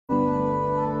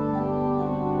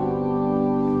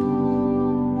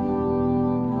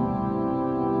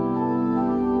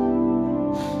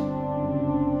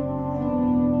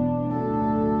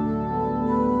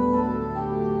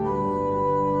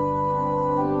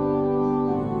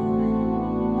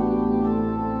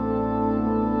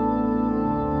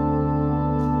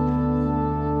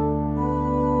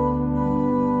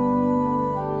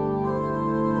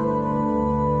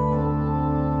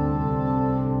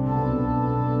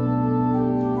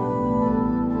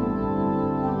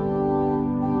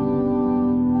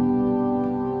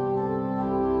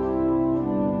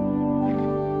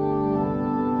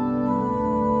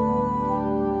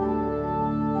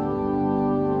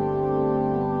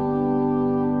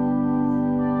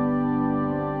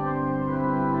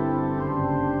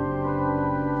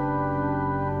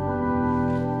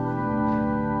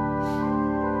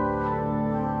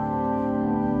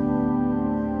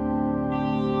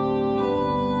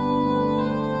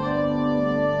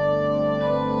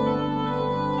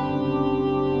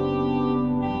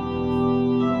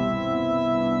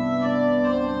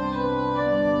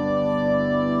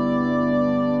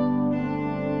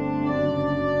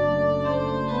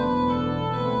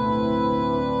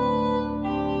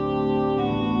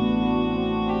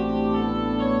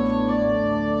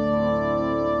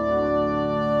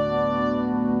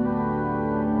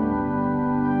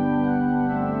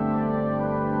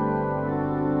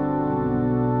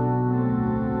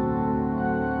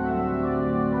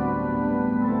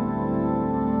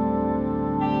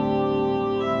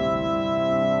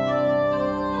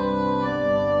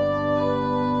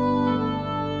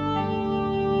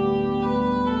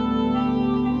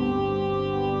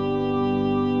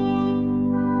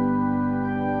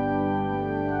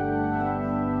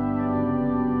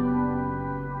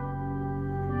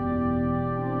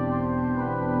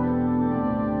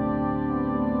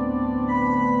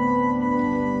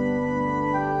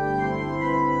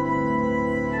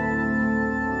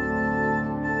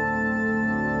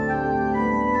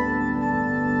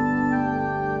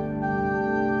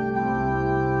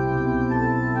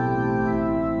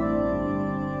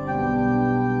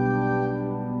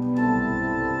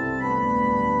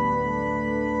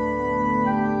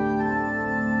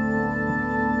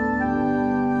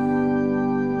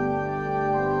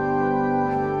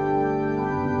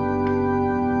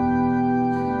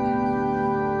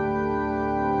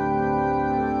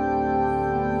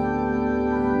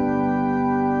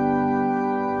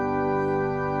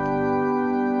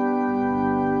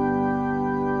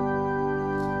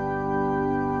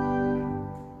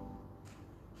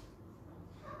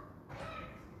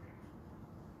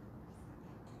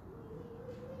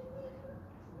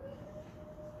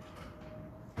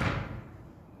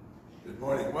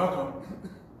morning. Welcome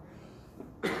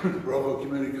to Provo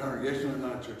Community Congregation of the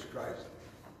United Church of Christ.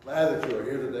 Glad that you are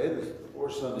here today. This is the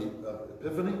fourth Sunday of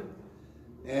Epiphany.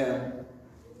 And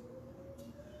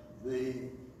the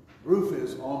roof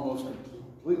is almost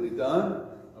completely done.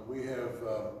 We have,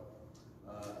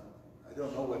 I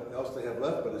don't know what else they have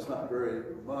left, but it's not very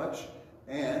much.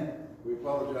 And we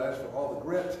apologize for all the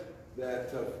grit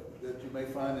that you may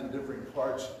find in different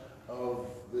parts of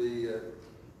the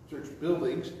church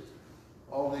buildings.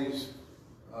 All these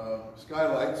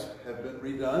skylights have been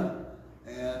redone,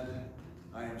 and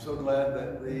I am so glad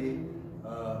that the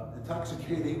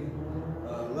intoxicating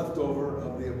leftover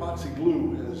of the epoxy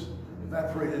glue has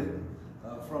evaporated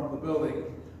from the building,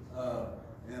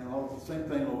 and all the same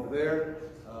thing over there.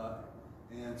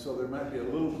 And so there might be a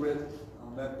little grit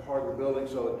on that part of the building.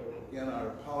 So again, our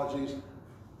apologies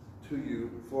to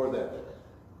you for that.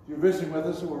 If you're visiting with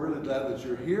us, we're really glad that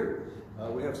you're here.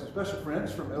 We have some special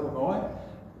friends from Illinois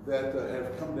that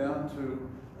have come down to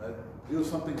do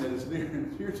something that is near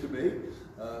and dear to me.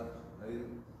 A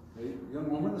young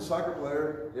woman, a soccer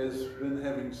player, has been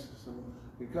having some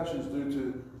concussions due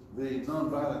to the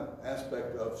nonviolent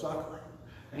aspect of soccer.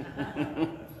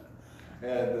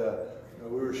 And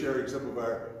we were sharing some of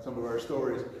our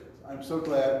stories. I'm so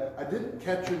glad. I didn't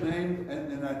catch your name,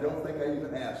 and I don't think I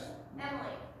even asked.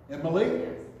 Emily. Emily?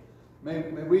 Yes. May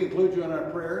we include you in our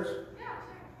prayers? Yeah, sure.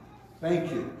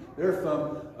 Thank you. They're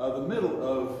from the middle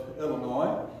of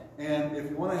Illinois, and if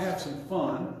you want to have some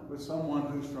fun with someone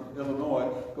who's from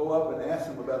Illinois, go up and ask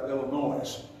them about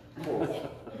Illinois,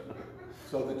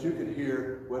 so that you can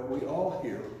hear what we all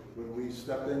hear when we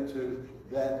step into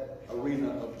that arena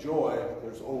of joy.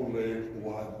 There's only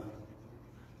one.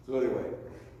 So anyway,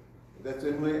 that's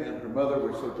Emily and her mother.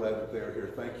 We're so glad that they are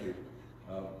here. Thank you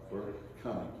for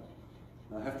coming.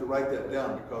 I have to write that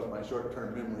down because my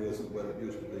short-term memory isn't what it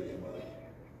used to be, Emily.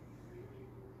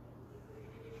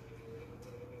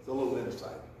 It's a little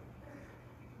insight.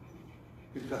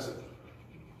 Concussive.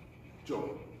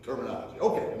 Joke. Terminology.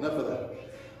 Okay, enough of that.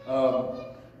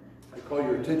 I call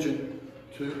your attention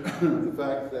to the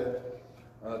fact that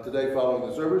today, following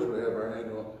the service, we have our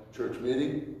annual church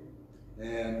meeting.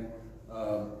 And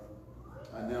I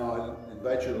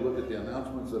invite you to look at the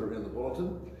announcements that are in the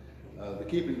bulletin. The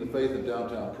Keeping the Faith in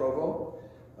Downtown Provo.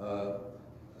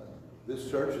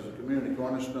 This church is a community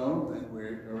cornerstone, and we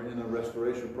are in a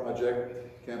restoration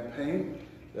project campaign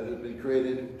that has been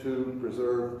created to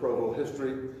preserve Provo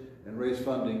history and raise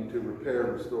funding to repair,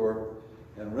 restore,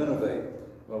 and renovate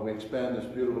while we expand this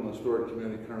beautiful and historic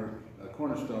community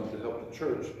cornerstone to help the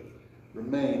church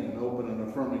remain an open and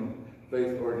affirming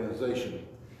faith organization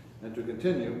and to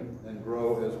continue and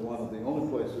grow as one of the only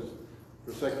places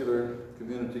for secular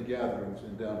community gatherings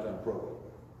in downtown Provo.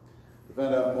 To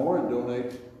find out more and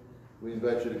donate, we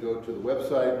invite you to go to the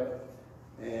website,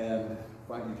 and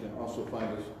you can also find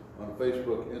us on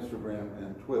Facebook, Instagram,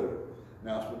 and Twitter.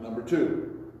 Announcement number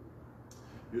 2.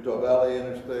 Utah Valley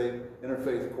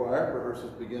Interfaith Choir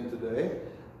rehearsals begin today.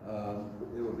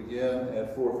 It will begin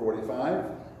at 4:45.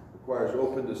 The choir is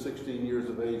open to 16 years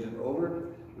of age and older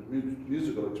with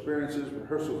musical experiences.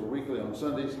 Rehearsals are weekly on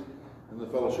Sundays in the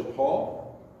fellowship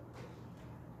hall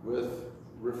with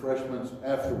refreshments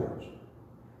afterwards.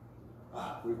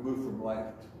 We've moved from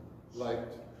light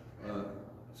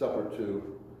supper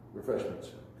to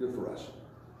refreshments. Good for us.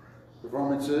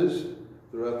 Performances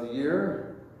throughout the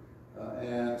year,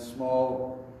 and a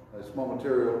small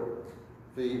material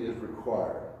fee is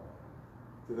required.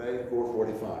 Today,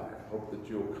 4:45. Hope that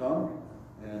you'll come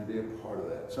and be a part of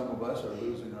that. Some of us are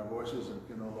losing our voices and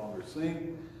can no longer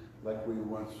sing like we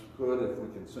once could if we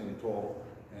can sing at all,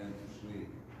 and we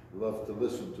love to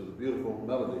listen to the beautiful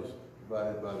melodies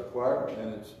provided by the choir,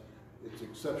 and it's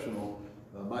exceptional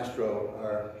maestro,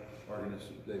 our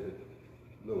organist, David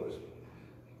Lewis.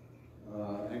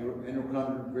 Annual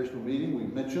congregational meeting, we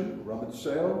mentioned, rummage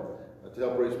sale to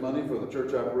help raise money for the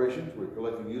church operations. We're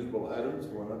collecting usable items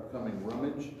for an upcoming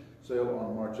rummage sale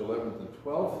on March 11th and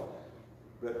 12th.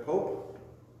 Brett Pope,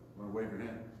 want to wave your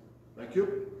hand? Thank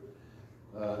you.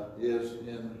 Is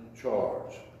in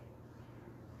charge.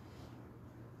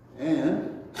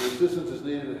 And the assistance is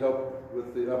needed to help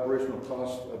with the operational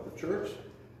costs of the church,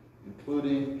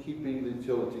 including keeping the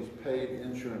utilities paid,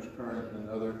 insurance current, and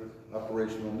other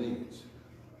operational needs.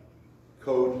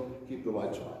 Code, keep the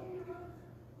lights on.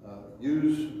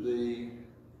 Use the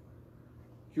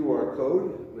QR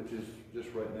code, which is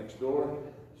just right next door,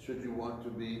 should you want to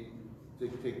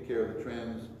take care of the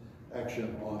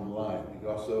transaction online. You can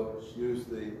also use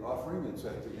the offering. It's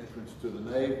at the entrance to the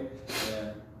nave,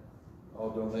 and all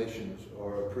donations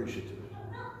are appreciative.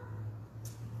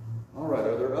 All right,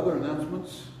 are there other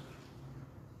announcements?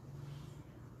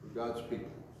 God's people.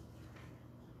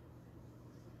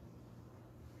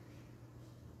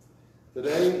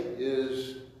 Today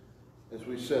is, as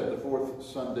we said, the fourth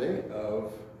Sunday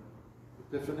of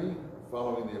Epiphany,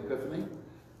 following the Epiphany.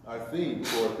 Our theme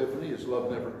for Epiphany is Love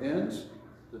Never Ends.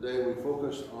 Today we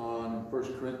focus on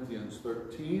 1 Corinthians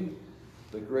 13.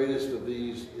 The greatest of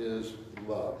these is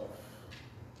love.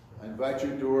 I invite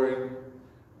you during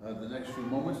the next few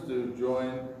moments to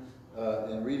join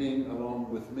in reading along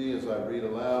with me as I read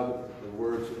aloud the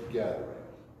words of gathering.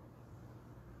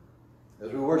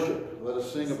 As we worship, let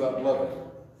us sing about loving.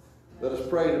 Let us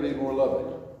pray to be more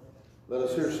loving. Let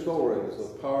us hear stories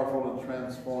of powerful and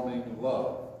transforming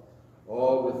love,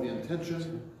 all with the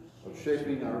intention of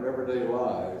shaping our everyday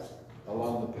lives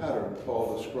along the pattern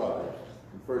Paul described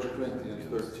in 1 Corinthians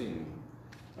 13.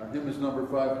 Our hymn is number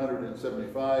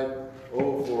 575,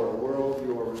 Oh, for a World.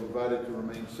 You are invited to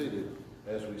remain seated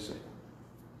as we sing.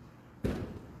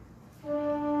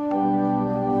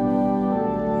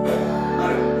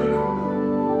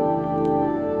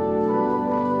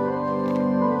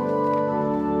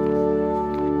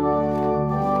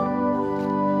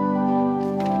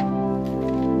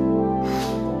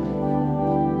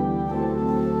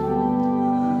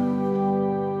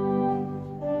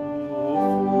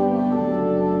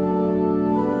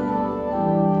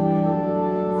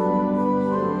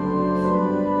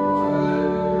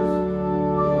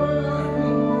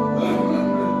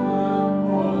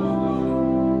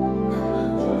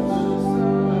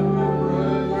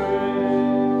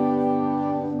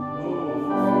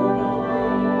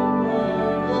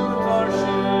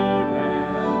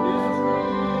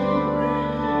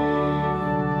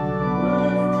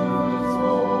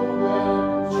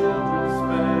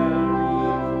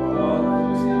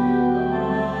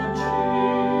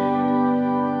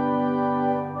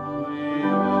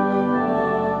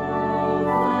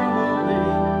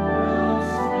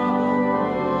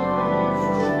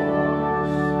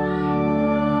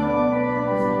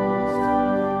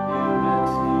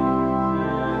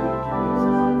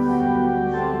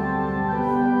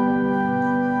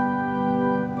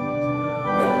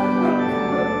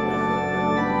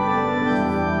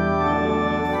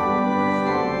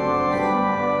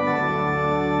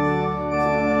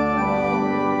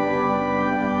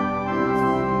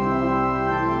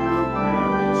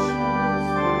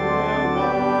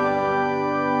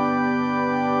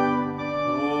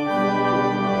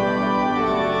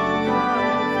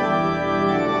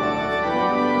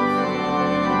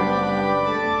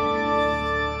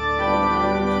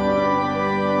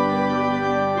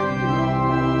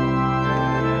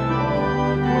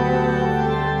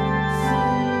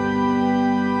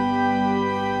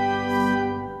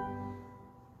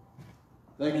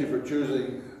 Thank you for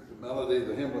choosing the melody,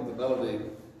 the hymn with the melody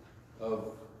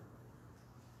of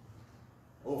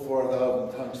Oh, for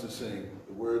 1,000 tongues to sing.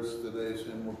 The words of today's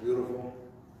hymn were beautiful,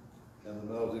 and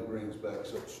the melody brings back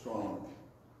such strong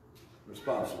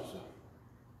responses.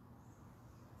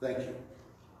 Thank you.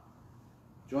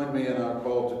 Join me in our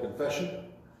call to confession.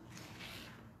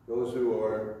 Those who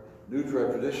are new to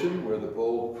our tradition, where the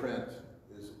bold print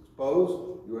is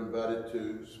exposed, you're invited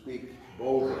to speak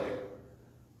boldly,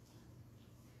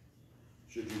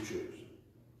 should you choose.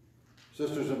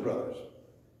 Sisters and brothers,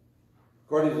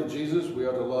 according to Jesus, we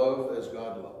are to love as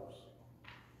God loves,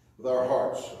 with our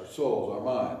hearts, our souls, our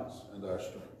minds, and our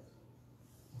strength.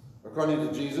 According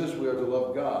to Jesus, we are to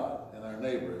love God and our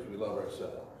neighbor as we love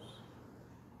ourselves.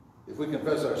 If we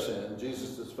confess our sin,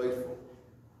 Jesus is faithful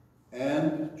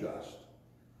and just,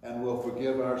 and will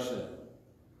forgive our sin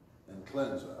and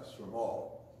cleanse us from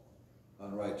all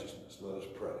unrighteousness. Let us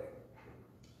pray.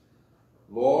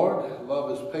 Lord,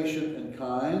 love is patient and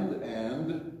kind,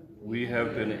 and we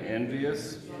have been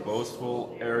envious,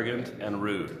 boastful, arrogant, and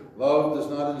rude. Love does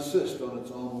not insist on its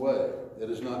own way. It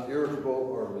is not irritable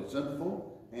or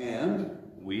resentful, and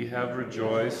we have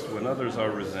rejoiced when others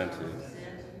are resented,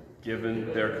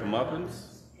 given their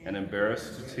comeuppance, and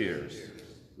embarrassed to tears.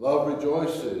 Love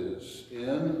rejoices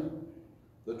in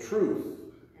the truth.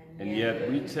 And yet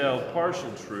we tell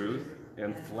partial truth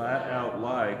and flat-out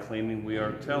lie, claiming we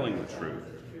are telling the truth.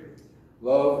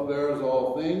 Love bears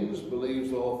all things,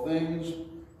 believes all things,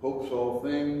 hopes all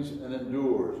things, and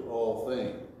endures all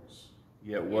things.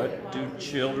 Yet what do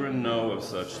children know of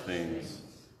such things?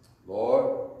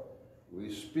 Lord,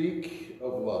 we speak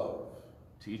of love.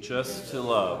 Teach us to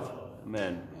love.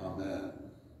 Amen. Amen.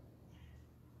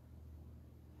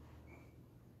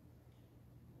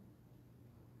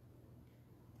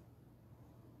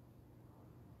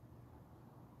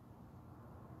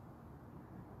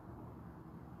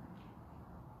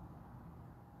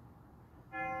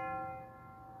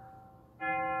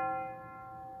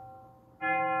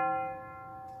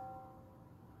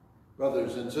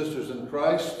 Brothers and sisters in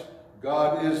Christ,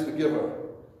 God is the giver.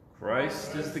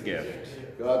 Christ is the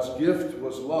gift. God's gift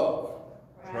was love.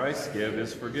 Christ's gift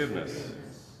is forgiveness.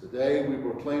 Today we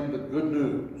proclaim the good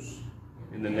news.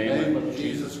 In the name of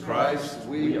Jesus Christ,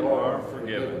 we are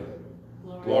forgiven.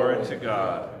 Glory to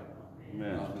God.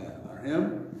 Amen. Amen. Our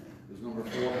hymn is number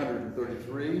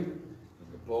 433. In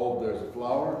the bulb there's a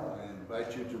flower. I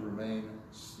invite you to remain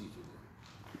seated.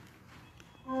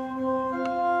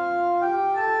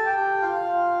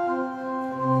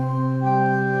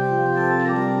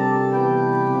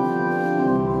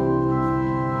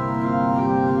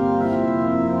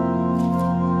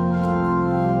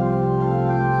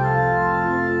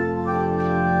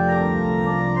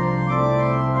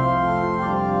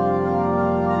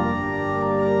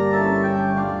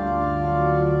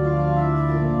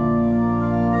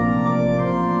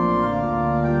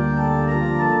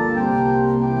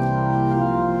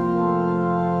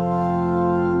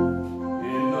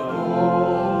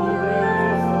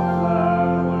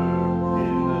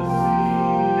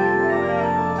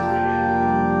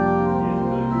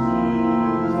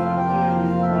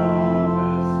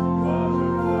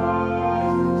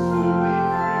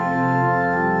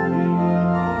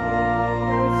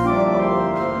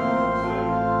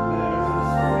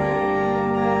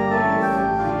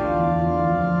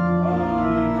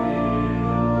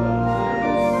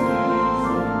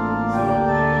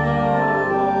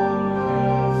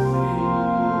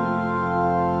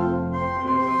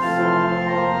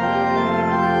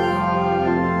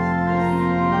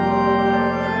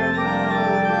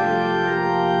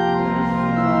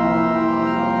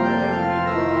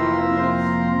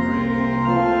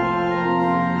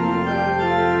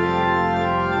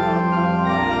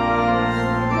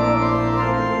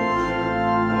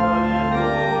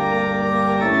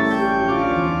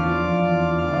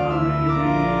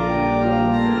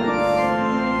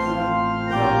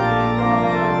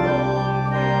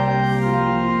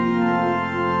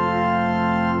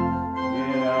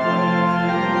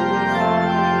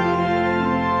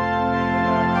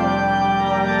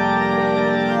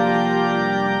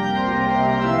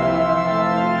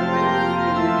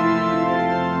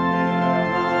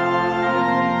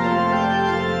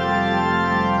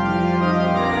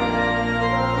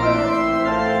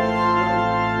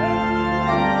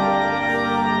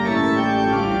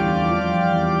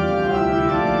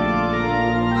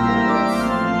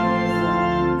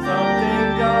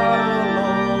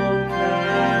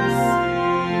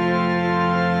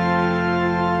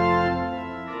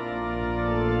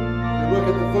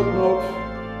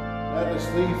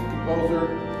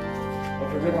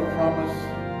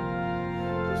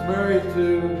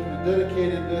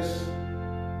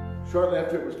 Shortly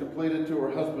after it was completed, to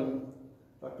her husband,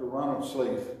 Dr. Ronald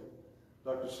Sleeth.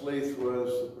 Dr. Sleeth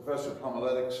was a professor of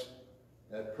homiletics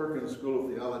at Perkins School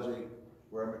of Theology,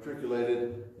 where I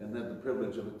matriculated and had the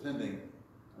privilege of attending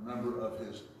a number of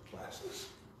his classes.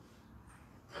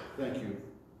 Thank you.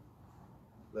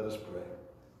 Let us pray.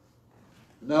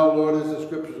 Now, Lord, as the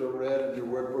scriptures are read and your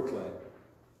word proclaimed,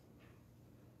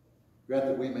 grant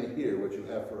that we may hear what you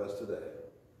have for us today.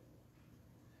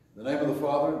 In the name of the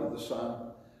Father, and of the Son,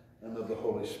 and of the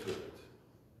Holy Spirit.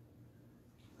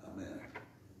 Amen.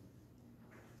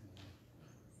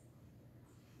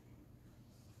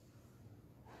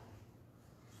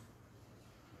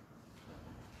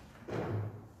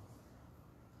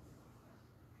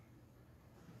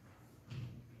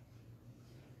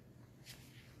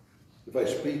 If I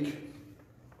speak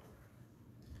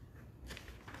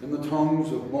in the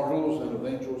tongues of mortals and of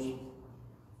angels,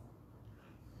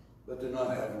 but do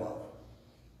not have love,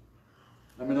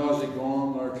 I'm an Aussie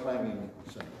gong or a clanging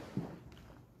cymbal.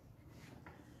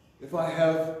 If I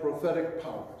have prophetic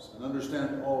powers and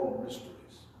understand all mysteries,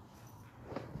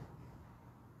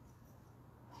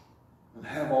 and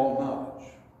have all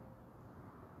knowledge,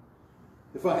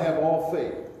 if I have all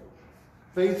faith,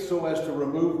 faith so as to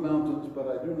remove mountains, but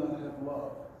I do not have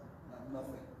love, I'm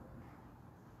nothing.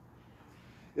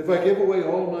 If I give away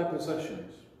all my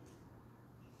possessions,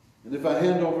 and if I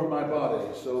hand over my body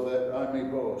so that I may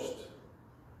boast,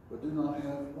 but do not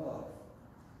have love,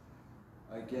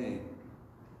 I gain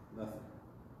nothing.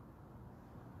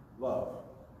 Love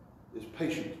is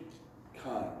patient,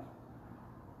 kind.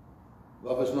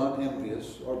 Love is not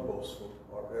envious or boastful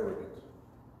or arrogant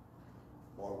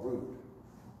or rude.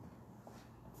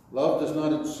 Love does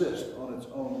not insist on its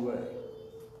own way.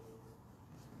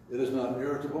 It is not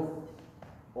irritable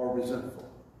or resentful.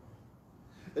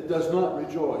 It does not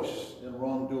rejoice in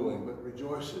wrongdoing, but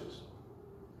rejoices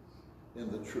in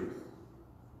the truth.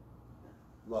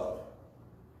 Love.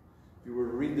 If you were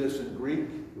to read this in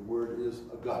Greek, the word is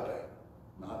agape,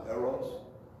 not eros,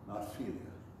 not philia.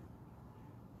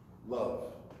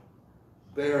 Love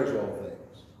bears all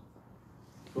things,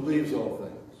 believes all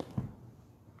things,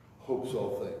 hopes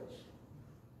all things,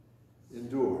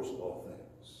 endures all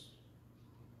things.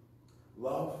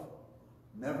 Love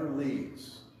never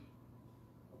leads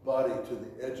a body to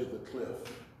the edge of the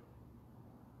cliff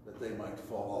that they might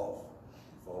fall off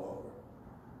and fall over.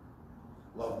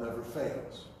 Love never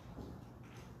fails.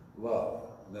 Love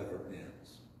never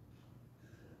ends.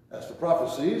 As for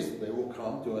prophecies, they will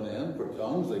come to an end. For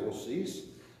tongues, they will cease.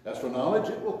 As for knowledge,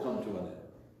 it will come to an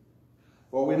end.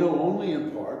 For we know only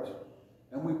in part,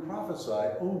 and we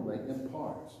prophesy only in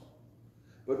part.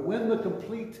 But when the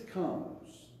complete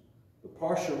comes, the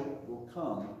partial will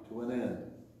come to an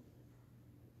end.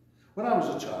 When I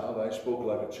was a child, I spoke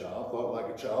like a child, thought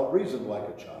like a child, reasoned like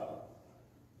a child.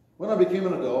 When I became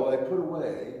an adult, I put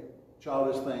away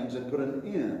childish things and put an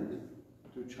end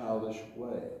to childish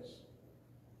ways.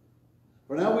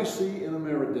 For now we see in a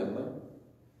mirror dimly,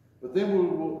 but then we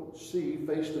will see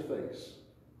face to face.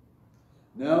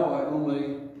 Now I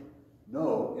only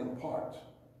know in part.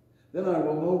 Then I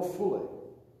will know fully,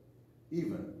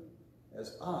 even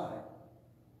as I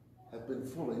have been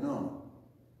fully known.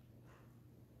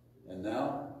 And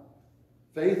now,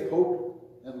 faith,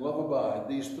 hope, and love abide,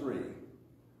 these three.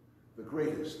 The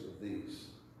greatest of these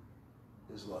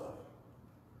is love.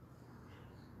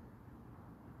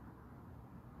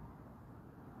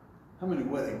 How many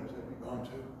weddings have you gone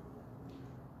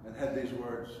to and had these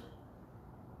words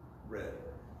read,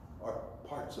 or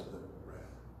parts of them read?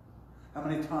 How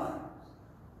many times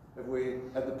have we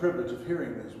had the privilege of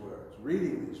hearing these words,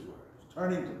 reading these words,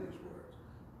 turning to these words?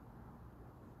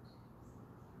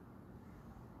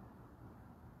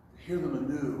 To hear them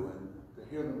anew and to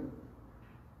hear them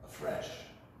afresh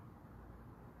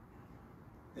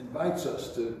invites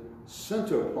us to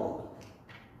center upon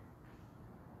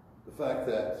the fact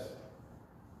that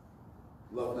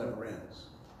love never ends,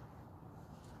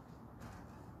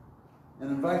 and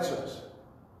invites us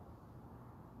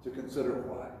to consider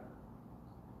why.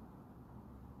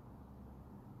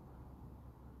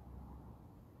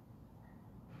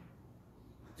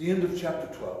 At the end of chapter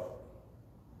 12,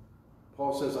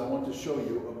 Paul says, I want to show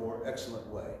you a more excellent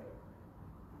way.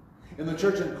 In the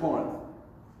church in Corinth,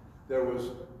 there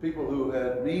was people who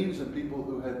had means and people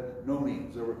who had no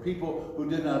means. There were people who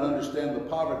did not understand the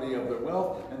poverty of their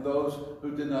wealth and those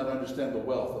who did not understand the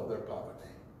wealth of their poverty.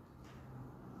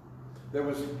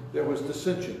 There was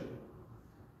dissension.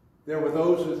 There were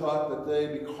those who thought that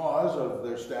they, because of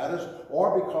their status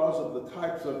or because of the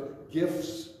types of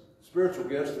gifts, spiritual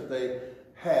gifts that they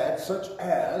had, such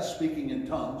as speaking in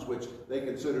tongues, which they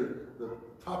considered the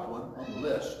top one on the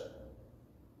list,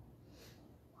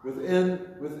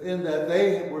 within that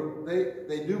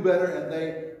they knew better, and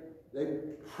they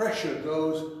pressured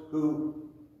those who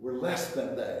were less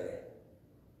than they,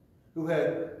 who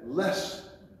had less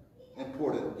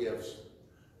important gifts,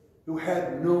 who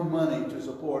had no money to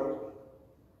support,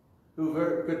 who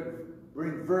could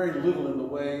bring very little in the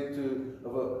way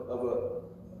of a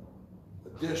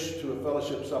dish to a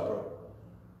fellowship supper.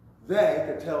 They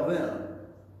could tell them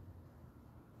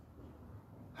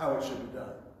how it should be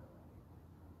done.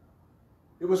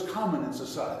 It was common in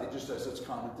society, just as it's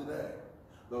common today.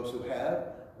 Those who have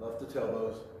love to tell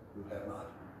those who have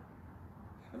not.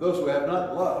 And those who have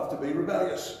not love to be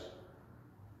rebellious.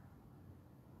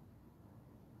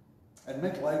 And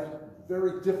make life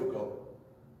very difficult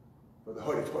for the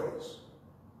hoity-toities.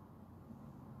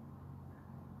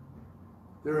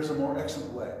 There is a more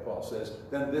excellent way, Paul says,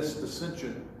 than this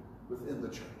dissension within the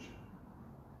church.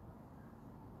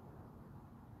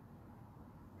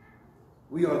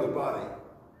 We are the body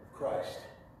of Christ.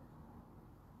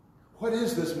 What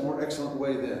is this more excellent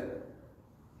way then?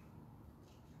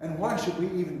 And why should we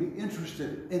even be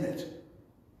interested in it?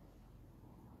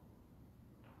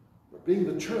 For being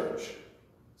the church,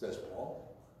 says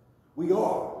Paul, we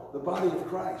are the body of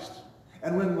Christ.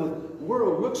 And when the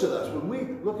world looks at us, when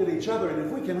we look at each other, and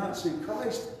if we cannot see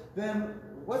Christ, then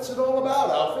what's it all about,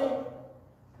 Alfie?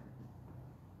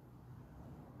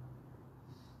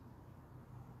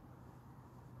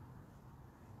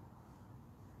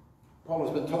 Paul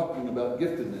has been talking about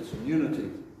giftedness and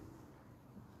unity.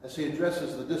 As he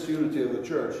addresses the disunity of the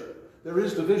church, there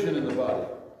is division in the body.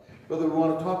 Whether we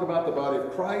want to talk about the body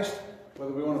of Christ,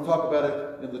 whether we want to talk about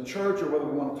it in the church, or whether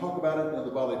we want to talk about it in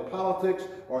the body of politics,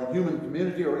 or in human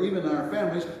community, or even in our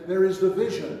families, there is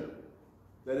division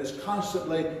that is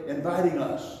constantly inviting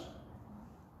us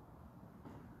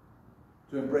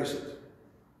to embrace it.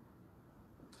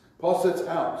 Paul sets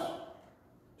out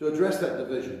to address that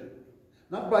division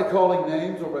Not by calling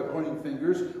names or by pointing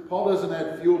fingers. Paul doesn't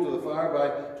add fuel to the fire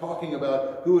by talking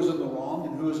about who is in the wrong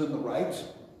and who is in the right.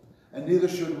 And neither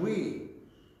should we.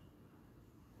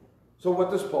 So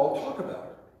what does Paul talk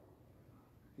about?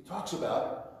 He talks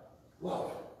about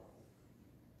love.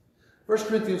 1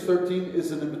 Corinthians 13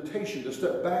 is an invitation to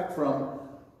step back from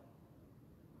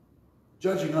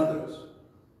judging others,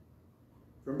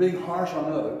 from being harsh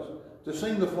on others, to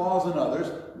seeing the flaws in others.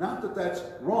 Not that that's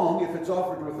wrong if it's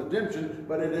offered with redemption,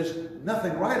 but it is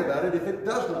nothing right about it if it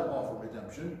does not offer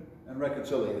redemption and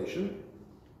reconciliation.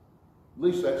 At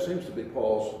least that seems to be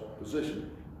Paul's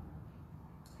position.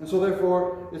 And so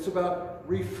therefore, it's about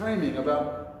reframing,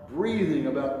 about breathing,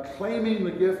 about claiming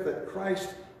the gift that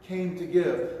Christ came to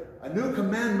give. A new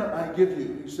commandment I give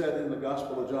you, he said in the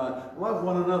Gospel of John. Love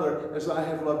one another as I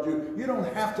have loved you. You don't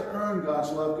have to earn God's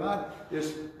love. God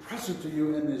is present to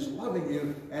you and is loving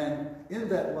you. And in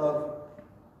that love,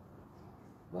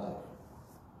 love.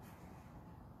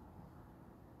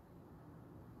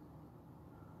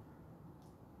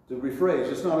 To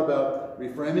rephrase, it's not about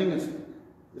reframing.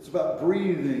 It's about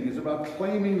breathing. It's about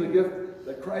claiming the gift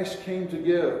that Christ came to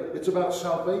give. It's about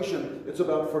salvation. It's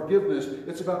about forgiveness.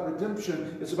 It's about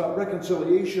redemption. It's about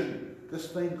reconciliation. This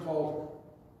thing called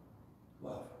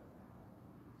love.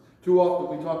 Too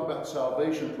often we talk about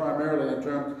salvation primarily in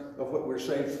terms of what we're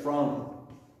saved from.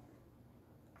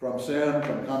 From sin,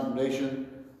 from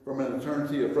condemnation, from an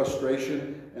eternity of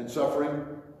frustration and suffering.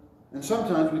 And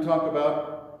sometimes we talk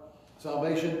about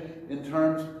salvation in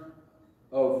terms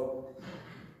of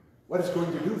what it's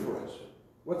going to do for us.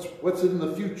 What's in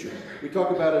the future? We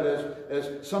talk about it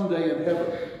as someday in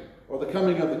heaven, or the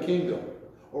coming of the kingdom,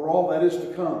 or all that is to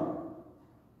come.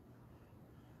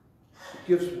 It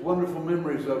gives wonderful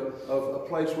memories of a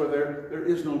place where there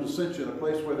is no dissension, a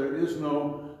place where there is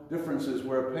no differences,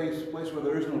 where a place where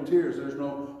there is no tears, there is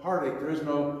no heartache, there is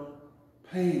no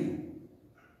pain.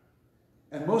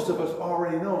 And most of us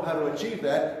already know how to achieve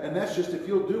that, and that's just if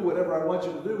you'll do whatever I want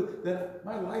you to do, then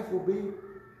my life will be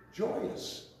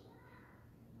joyous.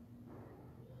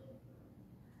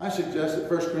 I suggest that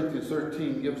 1 Corinthians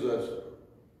 13 gives us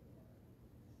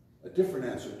a different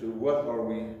answer to what are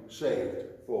we saved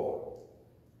for.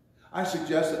 I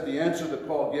suggest that the answer that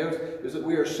Paul gives is that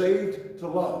we are saved to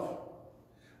love.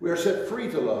 We are set free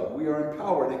to love. We are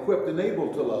empowered, equipped,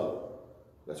 enabled to love.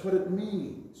 That's what it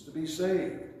means to be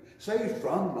saved. Saved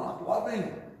from not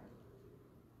loving.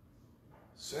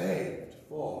 Saved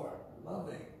for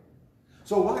loving.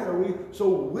 So why are we so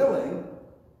willing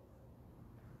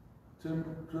to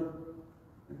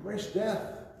embrace death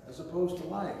as opposed to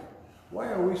life? Why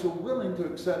are we so willing to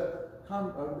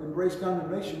embrace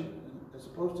condemnation as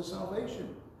opposed to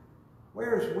salvation? Why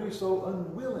are we so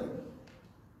unwilling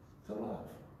to love,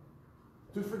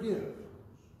 to forgive,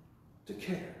 to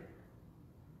care?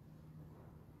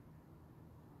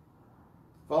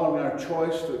 Following our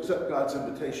choice to accept God's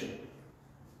invitation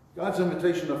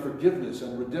of forgiveness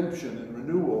and redemption and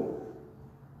renewal,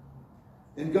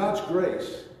 in God's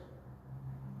grace,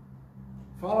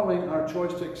 following our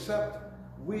choice to accept,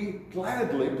 we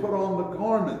gladly put on the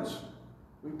garments.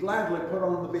 We gladly put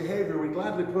on the behavior. We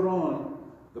gladly put on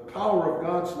the power of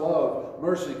God's love,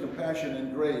 mercy, compassion,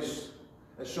 and grace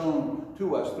as shown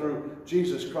to us through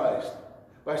Jesus Christ.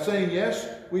 By saying yes,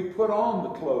 we put on the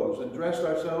clothes and dressed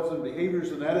ourselves in behaviors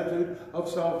and attitude of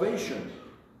salvation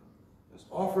as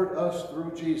offered us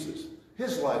through Jesus.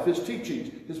 His life, his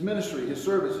teachings, his ministry, his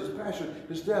service, his passion,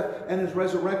 his death, and his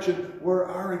resurrection were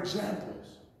our examples.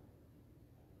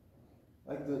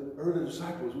 Like the early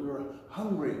disciples, we were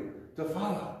hungry to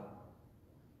follow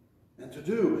and to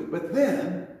do. But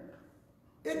then,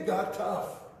 it got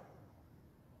tough.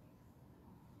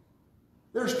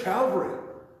 There's Calvary.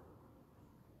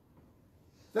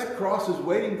 That cross is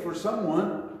waiting for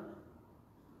someone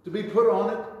to be put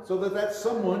on it so that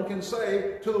someone can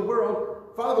say to the world,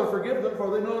 Father, forgive them, for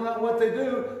they know not what they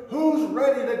do. Who's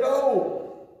ready to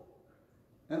go?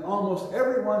 And almost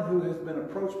everyone who has been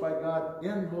approached by God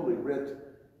in Holy Writ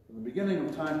from the beginning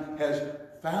of time has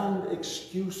found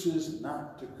excuses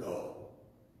not to go.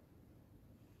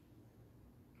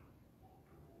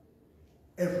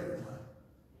 Everyone.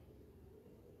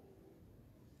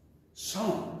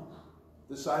 Some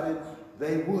decided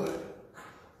they would.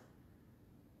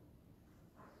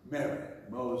 Mary,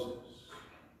 Moses,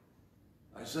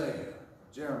 Isaiah,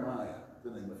 Jeremiah, to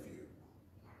name a few.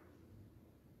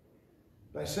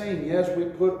 By saying yes, we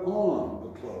put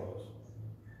on the clothes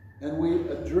and we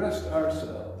addressed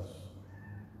ourselves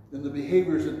in the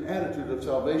behaviors and attitude of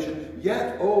salvation.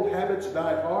 Yet old habits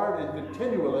die hard, and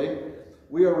continually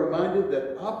we are reminded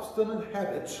that obstinate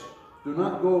habits do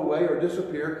not go away or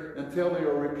disappear until they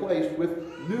are replaced with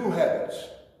new habits.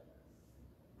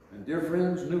 And dear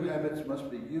friends, new habits must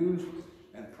be used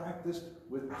and practiced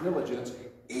with diligence,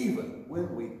 even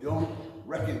when we don't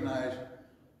recognize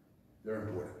their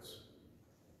importance.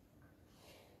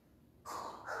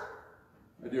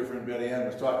 My dear friend Betty Ann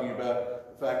was talking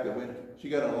about the fact that when she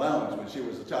got an allowance when she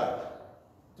was a child,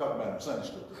 talking about in Sunday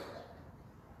school today.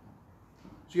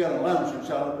 She got an allowance when she was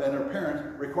a child, and her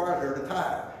parents required her to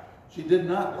tithe. She did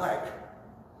not like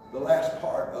the last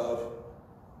part of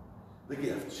the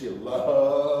gift. She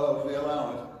loved the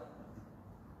allowance.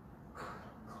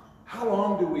 How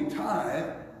long do we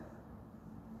tithe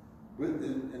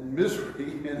in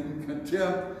misery and in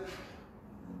contempt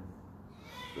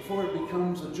before it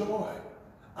becomes a joy?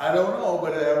 I don't know,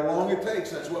 but however long it takes,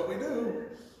 that's what we do.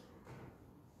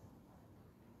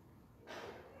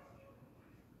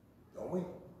 Don't we?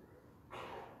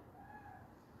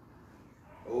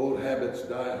 Old habits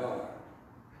die hard.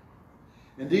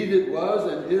 Indeed, it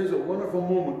was and is a wonderful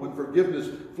moment when forgiveness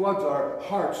floods our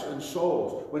hearts and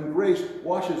souls, when grace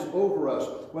washes over us,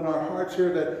 when our hearts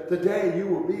hear that today you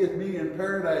will be with me in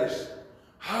paradise.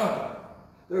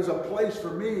 There's a place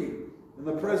for me in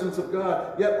the presence of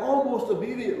God. Yet almost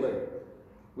immediately,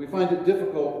 we find it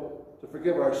difficult to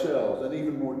forgive ourselves, and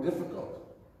even more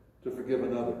difficult to forgive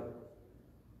another.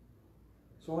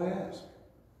 So I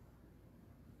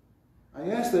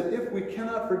ask that if we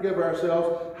cannot forgive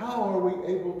ourselves, how are we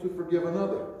able to forgive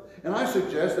another? And I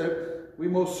suggest that we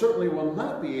most certainly will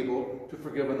not be able to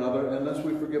forgive another unless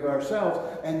we forgive ourselves,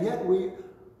 and yet we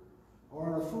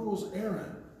are on a fool's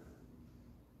errand.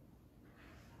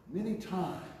 Many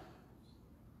times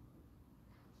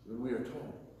when we are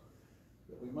told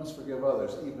that we must forgive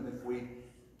others even if we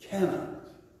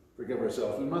cannot forgive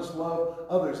ourselves. We must love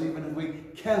others even if we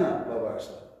cannot love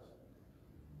ourselves.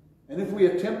 And if we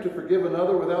attempt to forgive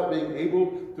another without being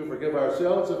able to forgive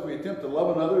ourselves, if we attempt to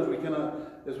love another as we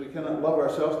cannot love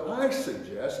ourselves, I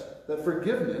suggest that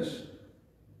forgiveness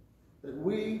that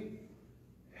we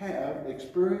have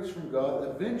experienced from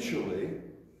God eventually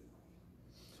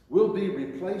will be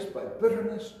replaced by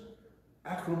bitterness,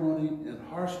 acrimony, and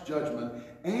harsh judgment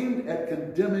aimed at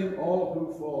condemning all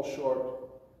who fall short.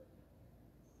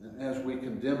 And as we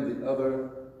condemn the other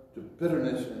to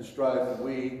bitterness and strife,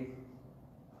 we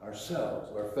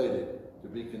ourselves are fated to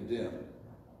be condemned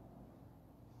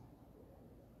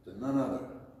to none other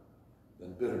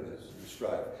than bitterness and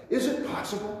strife. Is it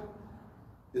possible?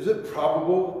 Is it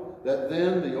probable that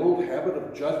then the old habit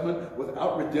of judgment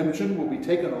without redemption will be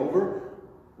taken over,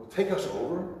 will take us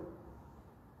over,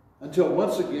 until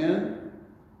once again,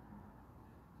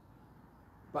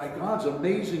 by God's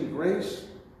amazing grace,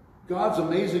 God's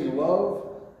amazing love,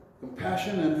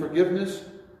 compassion, and forgiveness,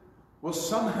 will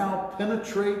somehow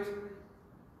penetrate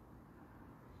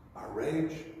our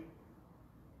rage,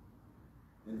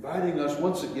 inviting us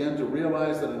once again to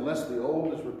realize that unless the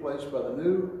old is replaced by the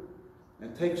new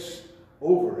and takes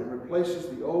over and replaces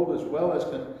the old, as well as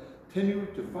continue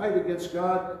to fight against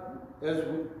God as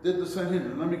we did the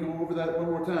Sanhedrin. Let me go over that one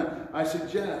more time. I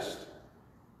suggest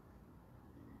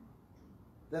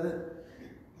that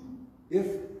if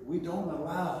we don't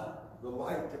allow the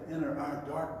light to enter our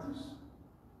darkness,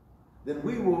 then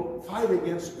we will fight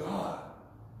against God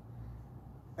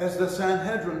as the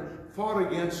Sanhedrin fought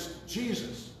against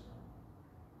Jesus,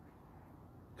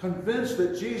 convinced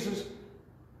that Jesus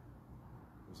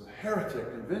was a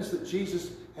heretic, convinced that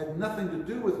Jesus had nothing to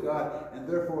do with God and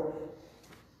therefore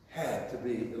had to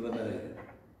be eliminated.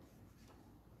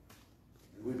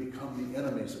 And we become the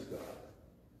enemies of God.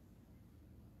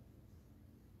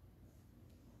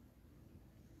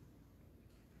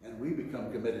 And we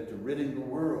become committed to ridding the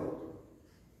world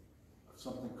of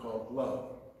something called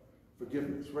love,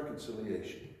 forgiveness,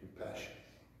 reconciliation, compassion.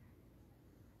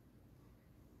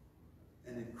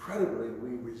 And incredibly,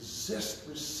 we resist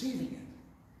receiving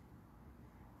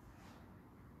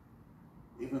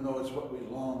it, even though it's what we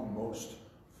long most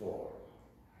for.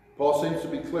 Paul seems to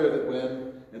be clear that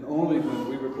when and only when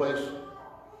we replace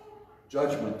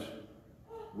judgment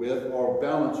with, or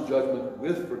balance judgment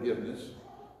with forgiveness,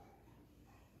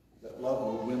 that love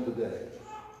will win the day.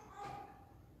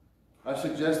 I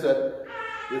suggest that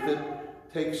if it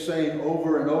takes saying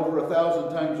over and over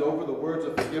 1,000 times over the words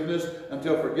of forgiveness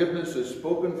until forgiveness is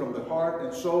spoken from the heart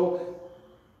and soul,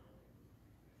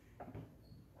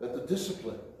 that the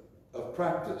discipline of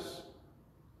practice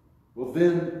will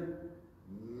then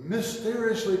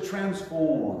mysteriously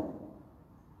transform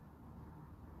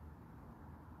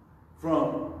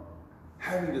from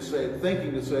having to say it,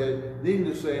 thinking to say it, needing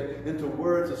to say it, into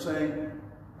words of saying,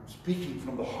 I'm speaking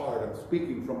from the heart, I'm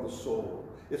speaking from the soul.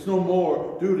 It's no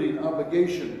more duty and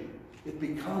obligation it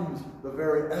becomes the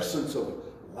very essence of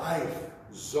life,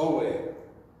 Zoe.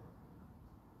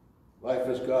 Life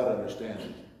as God understands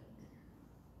it.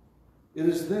 It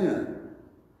is then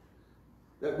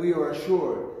that we are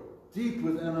assured, deep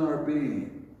within our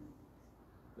being,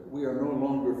 that we are no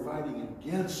longer fighting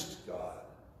against God,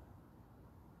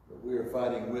 but we are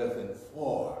fighting with and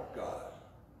for God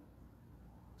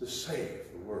to save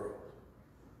the world.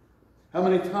 How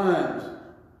many times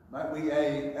might we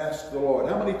ask the Lord,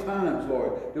 how many times,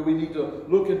 Lord, do we need to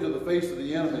look into the face of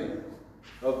the enemy,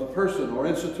 of the person or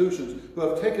institutions who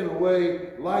have taken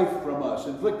away life from us,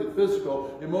 inflicted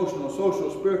physical, emotional,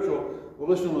 social, spiritual,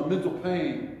 volitional, and mental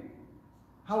pain?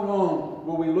 How long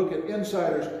will we look at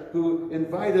insiders who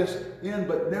invite us in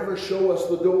but never show us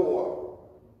the door?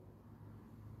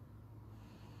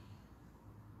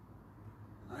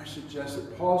 I suggest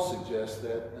that Paul suggests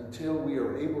that until we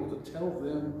are able to tell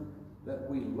them that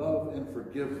we love and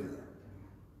forgive them,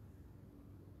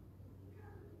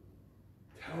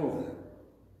 tell them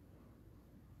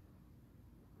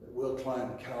that we'll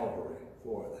climb Calvary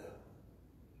for them.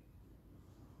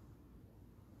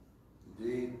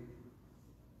 Indeed,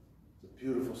 it's a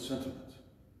beautiful sentiment.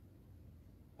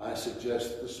 I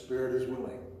suggest the spirit is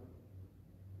willing,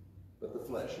 but the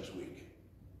flesh is weak.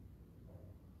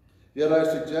 Yet I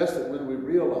suggest that when we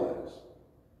realize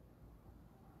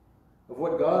of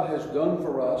what God has done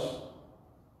for us,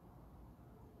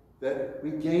 that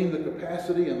we gain the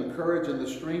capacity and the courage and the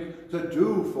strength to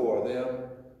do for them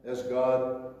as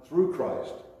God, through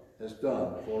Christ, has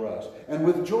done for us. And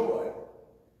with joy,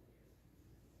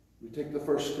 we take the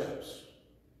first steps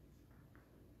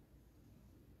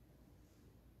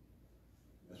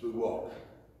as we walk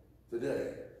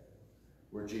today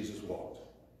where Jesus walked.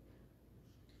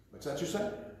 What's that you say?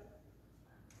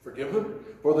 Forgive them,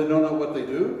 for they know not what they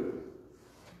do.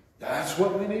 That's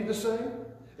what we need to say,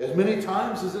 as many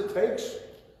times as it takes,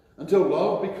 until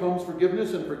love becomes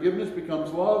forgiveness and forgiveness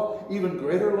becomes love, even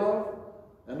greater love.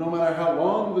 And no matter how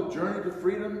long the journey to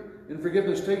freedom in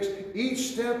forgiveness takes,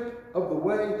 each step of the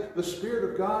way the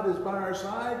Spirit of God is by our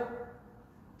side.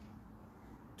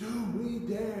 Do we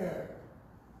dare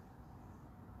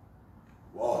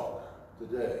walk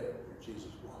today where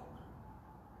Jesus walked?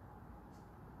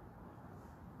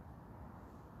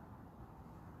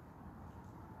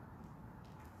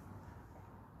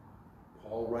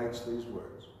 Paul writes these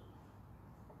words.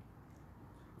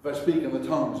 If I speak in the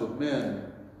tongues of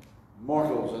men,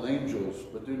 mortals, and angels,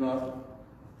 but do not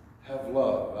have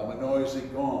love, I'm a noisy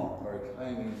gong or a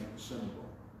clanging cymbal.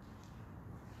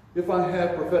 If I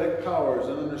have prophetic powers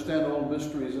and understand all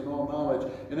mysteries and all knowledge,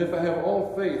 and if I have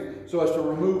all faith so as to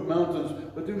remove mountains,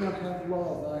 but do not have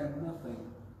love, I am nothing.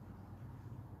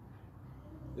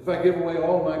 If I give away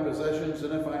all my possessions,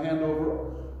 and if I hand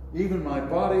over even my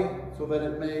body so that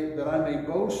I may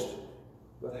boast,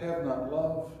 but have not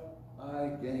love, I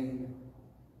gain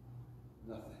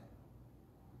nothing.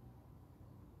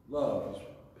 Love is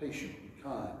patient and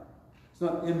kind. It's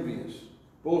not envious,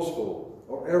 boastful,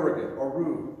 or arrogant, or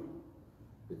rude.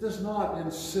 It does not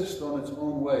insist on its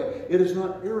own way. It is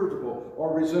not irritable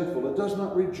or resentful. It does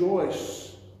not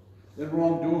rejoice in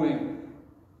wrongdoing,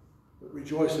 but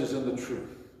rejoices in the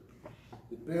truth.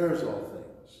 It bears all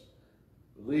things,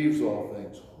 believes all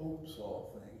things, hopes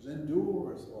all things,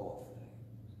 endures all things.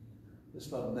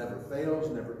 This love never fails,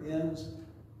 never ends,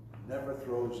 never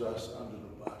throws us under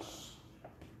the bus.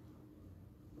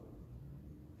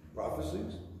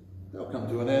 Prophecies, they'll come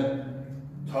to an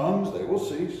end. Tongues, they will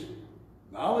cease.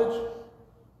 Knowledge,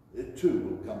 it too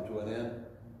will come to an end.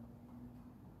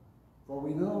 For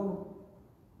we know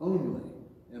only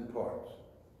in part,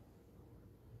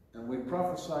 and we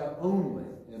prophesy only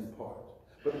in part.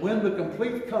 But when the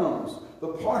complete comes, the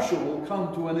partial will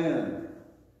come to an end.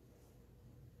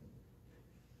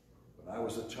 When I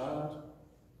was a child,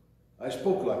 I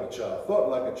spoke like a child, thought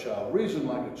like a child, reasoned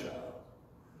like a child.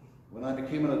 When I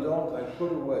became an adult, I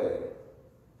put away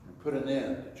and put an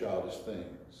end to childish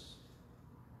things.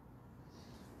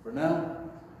 For now,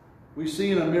 we see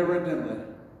in a mirror dimly,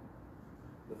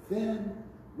 but then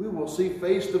we will see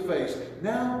face to face.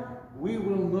 Now we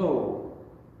will know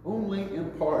only in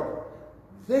part.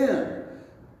 Then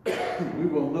we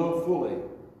will know fully,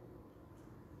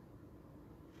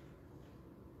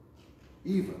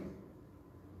 even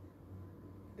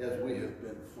as we have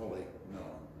been fully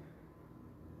known.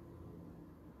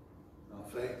 Now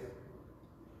faith,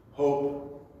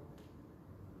 hope,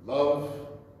 love,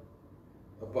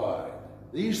 abide.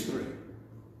 These three.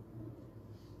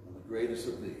 And the greatest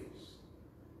of these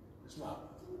is love.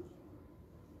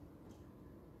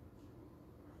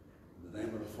 In the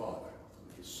name of the Father,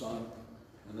 of the Son,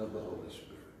 and of the Holy Spirit.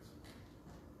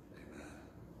 Amen.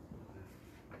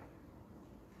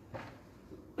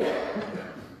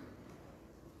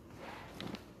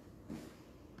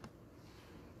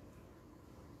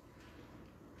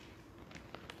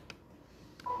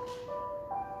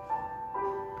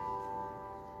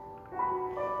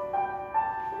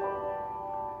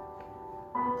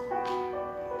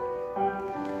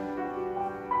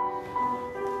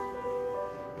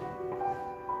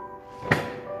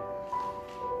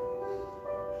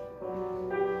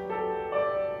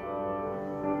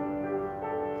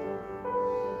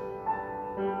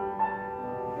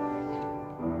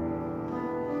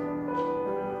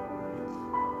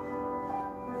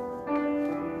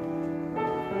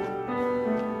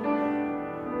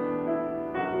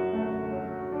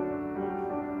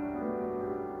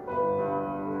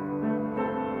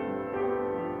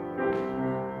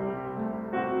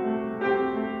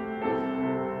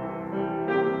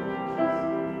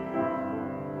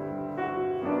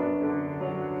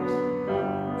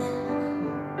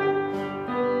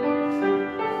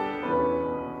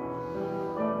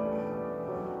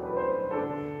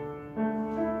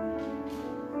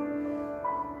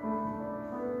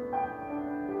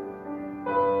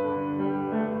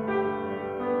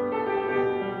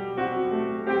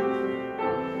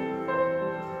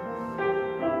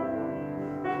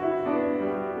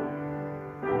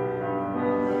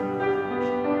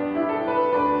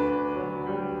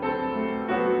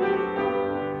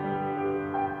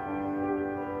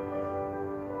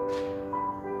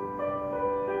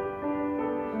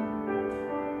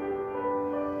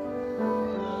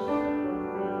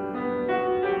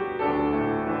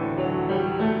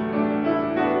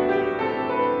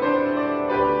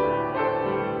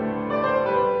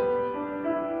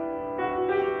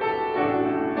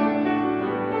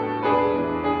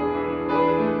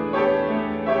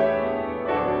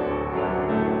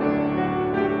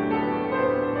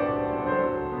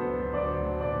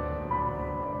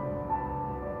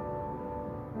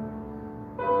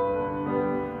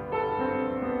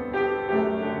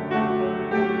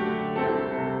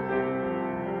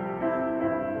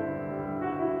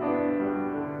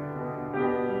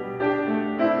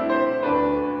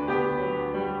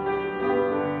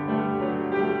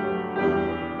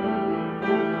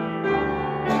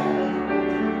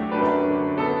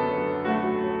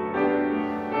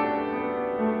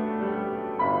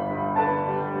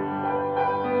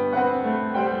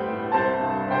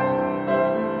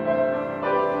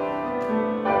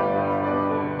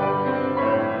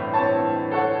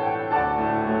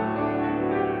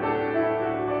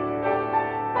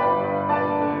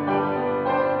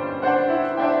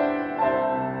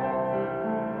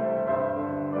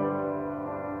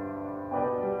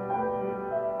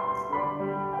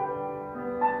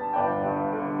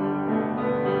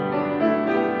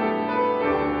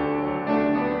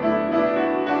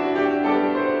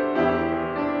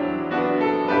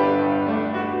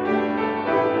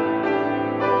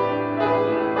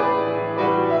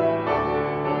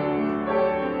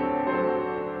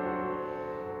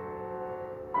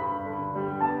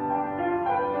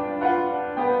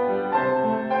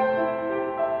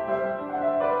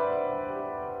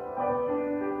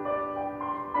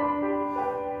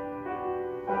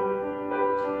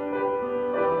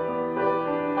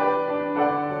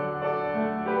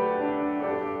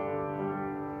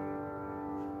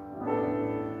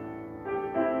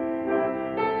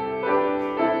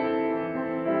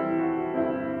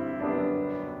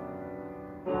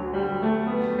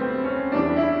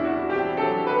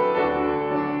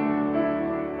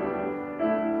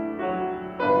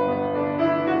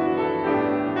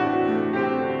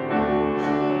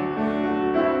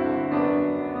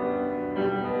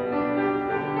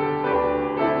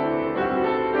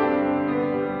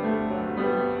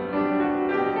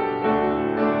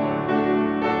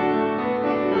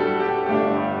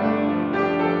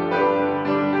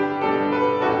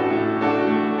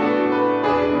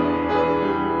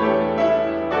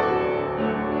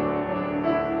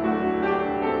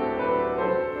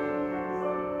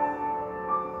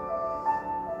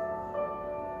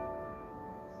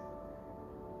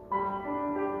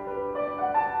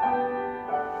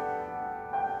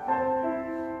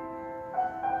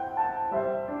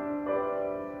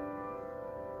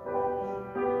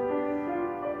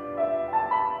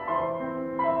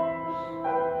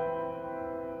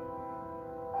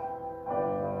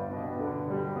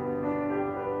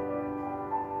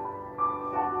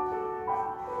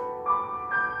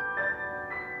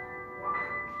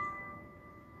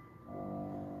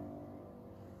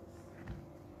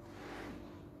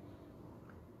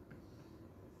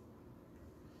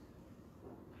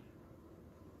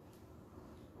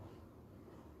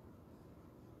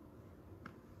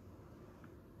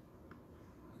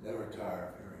 Never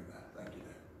tire of hearing that. Thank you,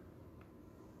 Dad.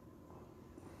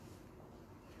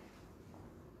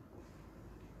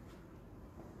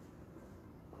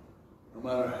 No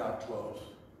matter how close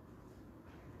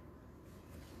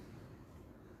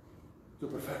to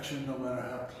perfection, no matter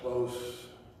how close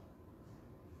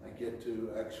I get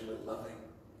to actually loving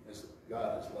as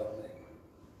God has loved me.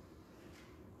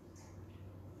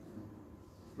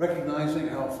 Recognizing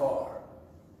how far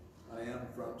I am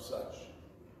from such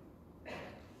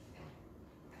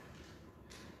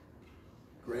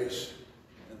grace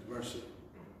and mercy.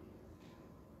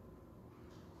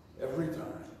 Every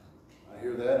time I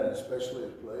hear that, and especially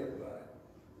if played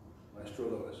by Maestro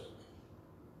Lewis,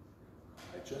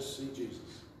 I just see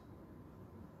Jesus.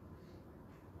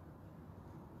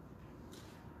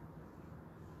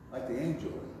 Like the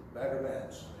angel in Bagger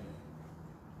Vance singing.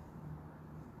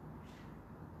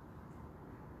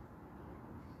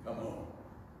 Come home.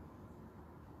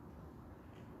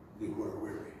 You who are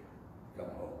weary, come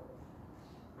home.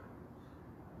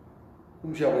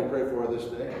 Whom shall we pray for this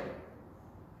day?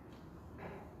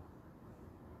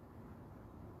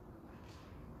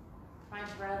 My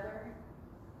brother,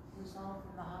 who's home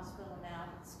from the hospital now,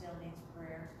 but still needs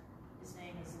prayer. His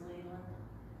name is Leland.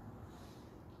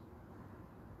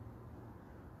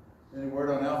 Any word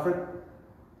on Alfred?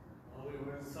 Well,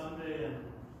 we went Sunday and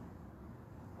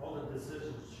all the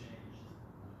decisions changed.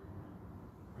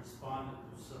 Responded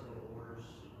to several orders,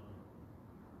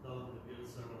 told them to give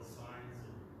several signs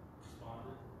and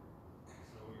responded.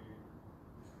 So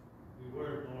we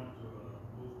were going to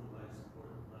move to life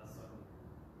support last Sunday.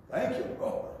 Thank you,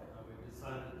 Lord. We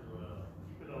decided to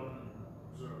keep it on and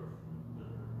observe.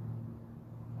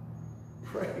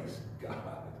 Praise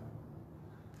God.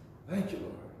 Thank you,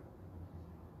 Lord.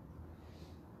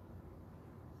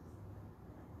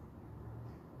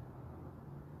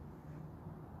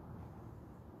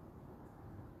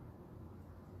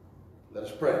 Let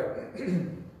us pray.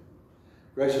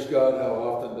 Gracious God, how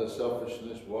often does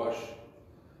selfishness wash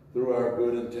through our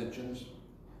good intentions?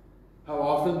 How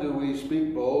often do we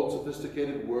speak bold,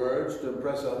 sophisticated words to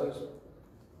impress others?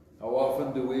 How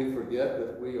often do we forget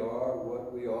that we are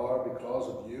what we are because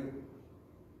of you?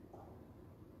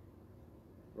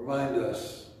 Remind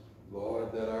us,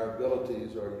 Lord, that our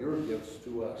abilities are your gifts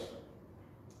to us.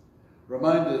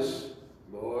 Remind us,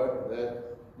 Lord,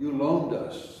 that you loaned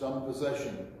us some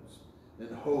possessions in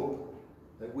the hope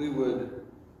that we would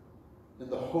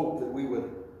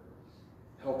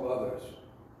help others.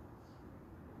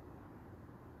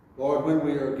 Lord, when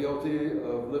we are guilty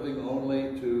of living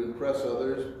only to impress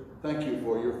others, thank you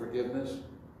for your forgiveness.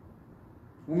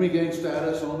 When we gain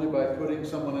status only by putting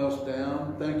someone else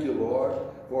down, thank you, Lord,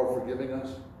 for forgiving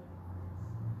us.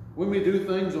 When we do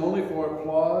things only for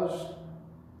applause,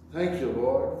 thank you,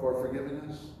 Lord, for forgiving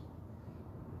us.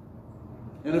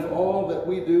 And if all that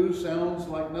we do sounds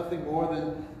like nothing more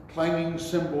than clanging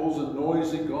cymbals and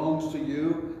noisy gongs to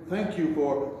you, thank you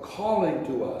for calling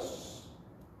to us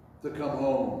to come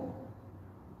home.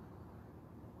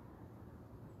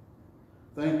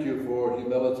 Thank you for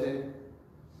humility.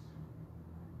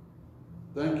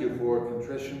 Thank you for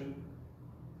contrition.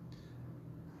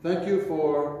 Thank you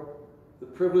for the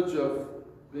privilege of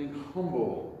being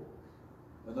humble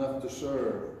enough to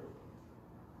serve,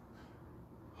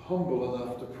 humble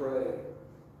enough to pray,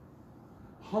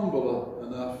 humble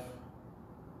enough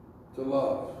to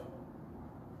love,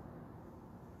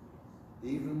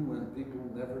 even when people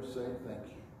never say thank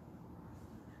you.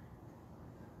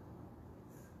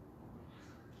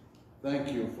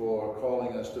 Thank you for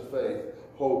calling us to faith,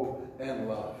 hope, and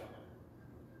love.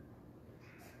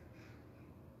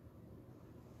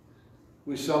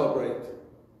 We celebrate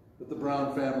with the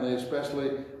Brown family,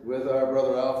 especially with our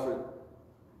brother Alfred,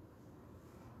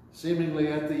 seemingly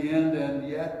at the end, and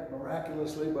yet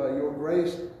miraculously by your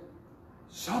grace,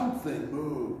 something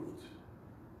moved.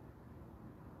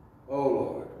 Oh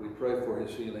Lord, we pray for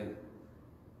his healing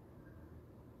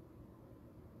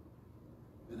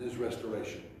and his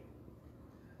restoration.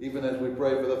 Even as we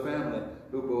pray for the family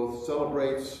who both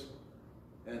celebrates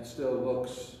and still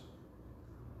looks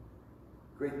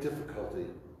great difficulty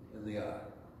in the eye.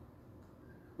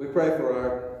 We pray for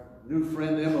our new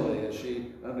friend Emily as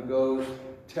she undergoes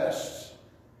tests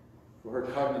for her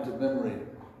cognitive memory.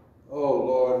 Oh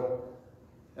Lord,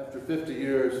 after 50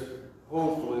 years,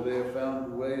 hopefully they have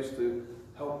found ways to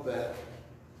help that.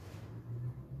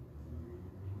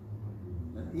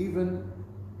 And even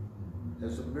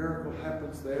as a miracle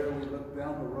happens there, we look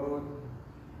down the road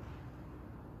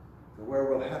to where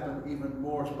it will happen even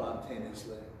more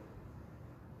spontaneously.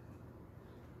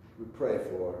 We pray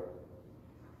for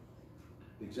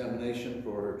the examination,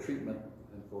 for her treatment,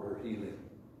 and for her healing.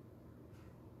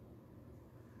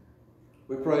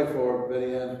 We pray for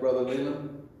Betty Ann's brother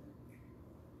Leland,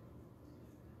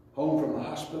 home from the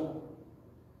hospital,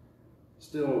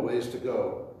 still a ways to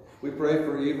go. We pray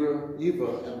for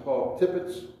Eva and Paul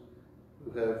Tippett,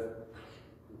 who have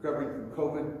recovering from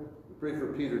COVID. We pray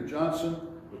for Peter Johnson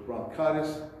with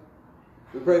bronchitis.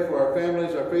 We pray for our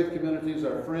families, our faith communities,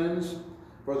 our friends,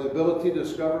 for the ability to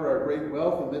discover our great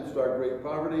wealth amidst our great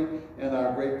poverty, and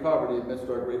our great poverty amidst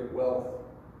our great wealth.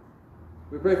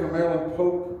 We pray for Marilyn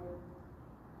Pope,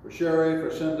 for Sherry,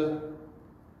 for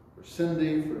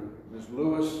Cindy, for Ms.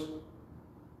 Lewis,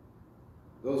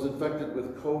 those infected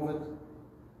with COVID.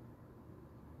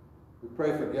 We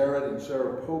pray for Garrett and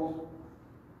Sarah Pope,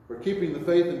 for keeping the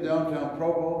faith in downtown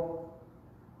Provo,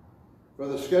 for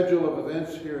the schedule of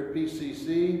events here at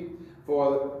PCC,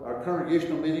 for our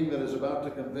congregational meeting that is about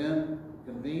to convene.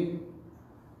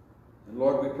 And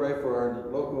Lord, we pray for our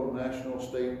local, national,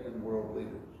 state, and world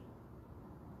leaders.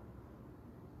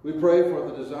 We pray for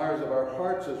the desires of our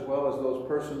hearts as well as those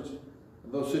persons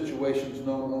and those situations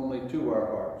known only to our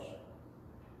hearts.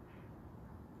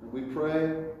 And we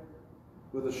pray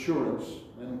with assurance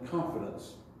and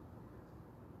confidence.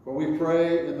 For we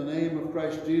pray in the name of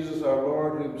Christ Jesus our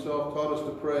Lord, who himself taught us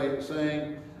to pray,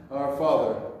 saying, Our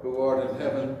Father, who art in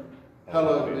heaven,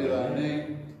 hallowed be thy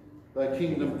name. Thy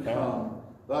kingdom come,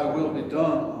 thy will be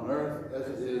done on earth as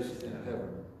it is in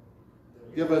heaven.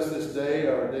 Give us this day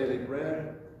our daily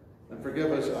bread, and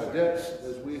forgive us our debts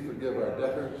as we forgive our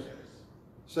debtors.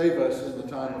 Save us in the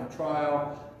time of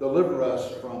trial. Deliver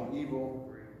us from evil.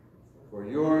 For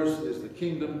yours is the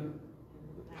kingdom,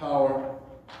 the power,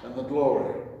 and the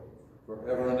glory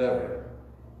forever and ever.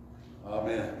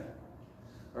 Amen.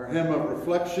 Our hymn of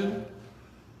reflection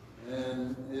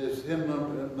is hymn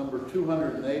number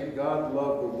 208, God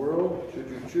Loved the World. Should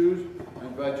you choose, I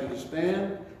invite you to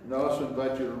stand, and I also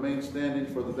invite you to remain standing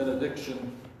for the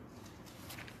benediction.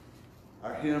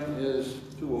 Our hymn is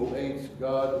 208,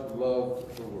 God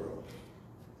Loved the World.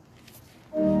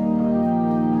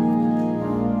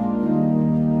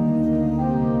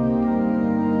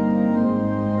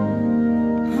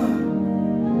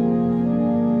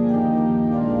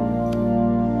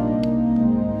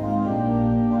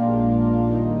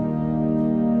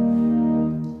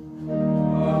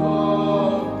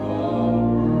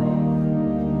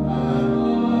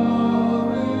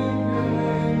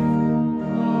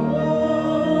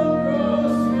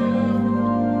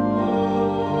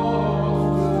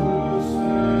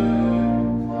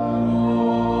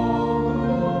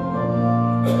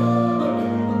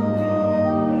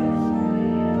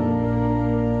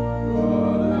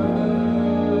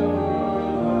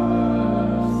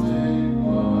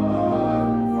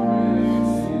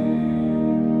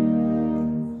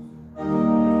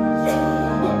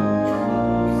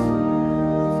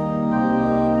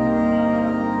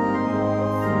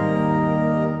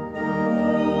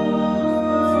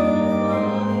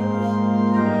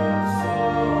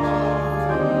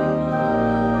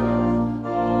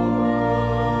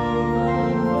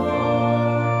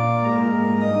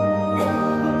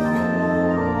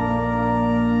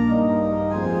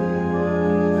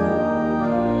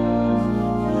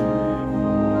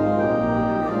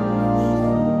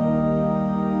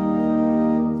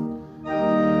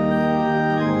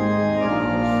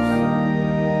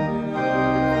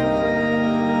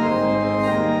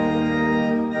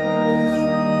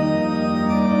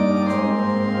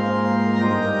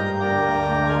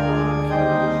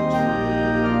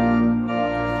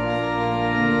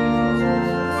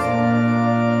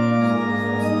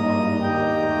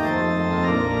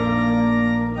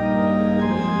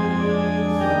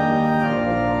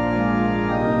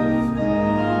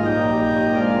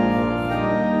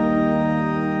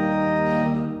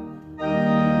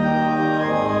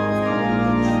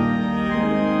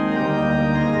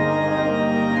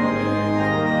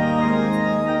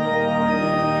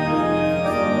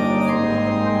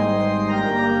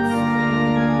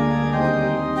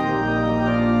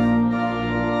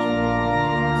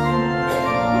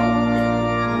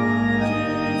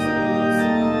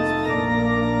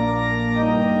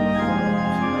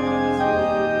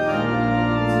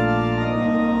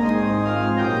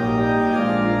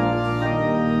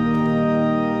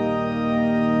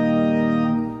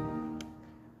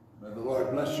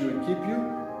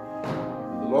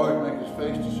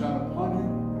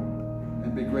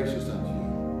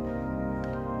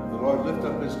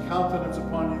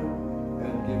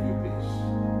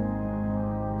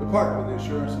 Depart with the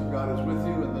assurance that God is with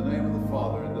you in the name of the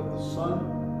Father, and of the Son,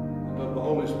 and of the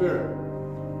Holy Spirit.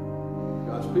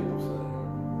 God's people say,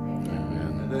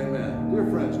 Amen and amen. Dear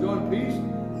friends, go in peace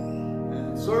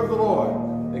and serve the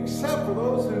Lord, except for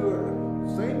those who are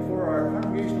staying for our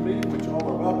congregational meeting, which all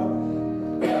are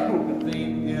welcome. We'll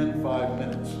convene in 5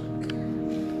 minutes.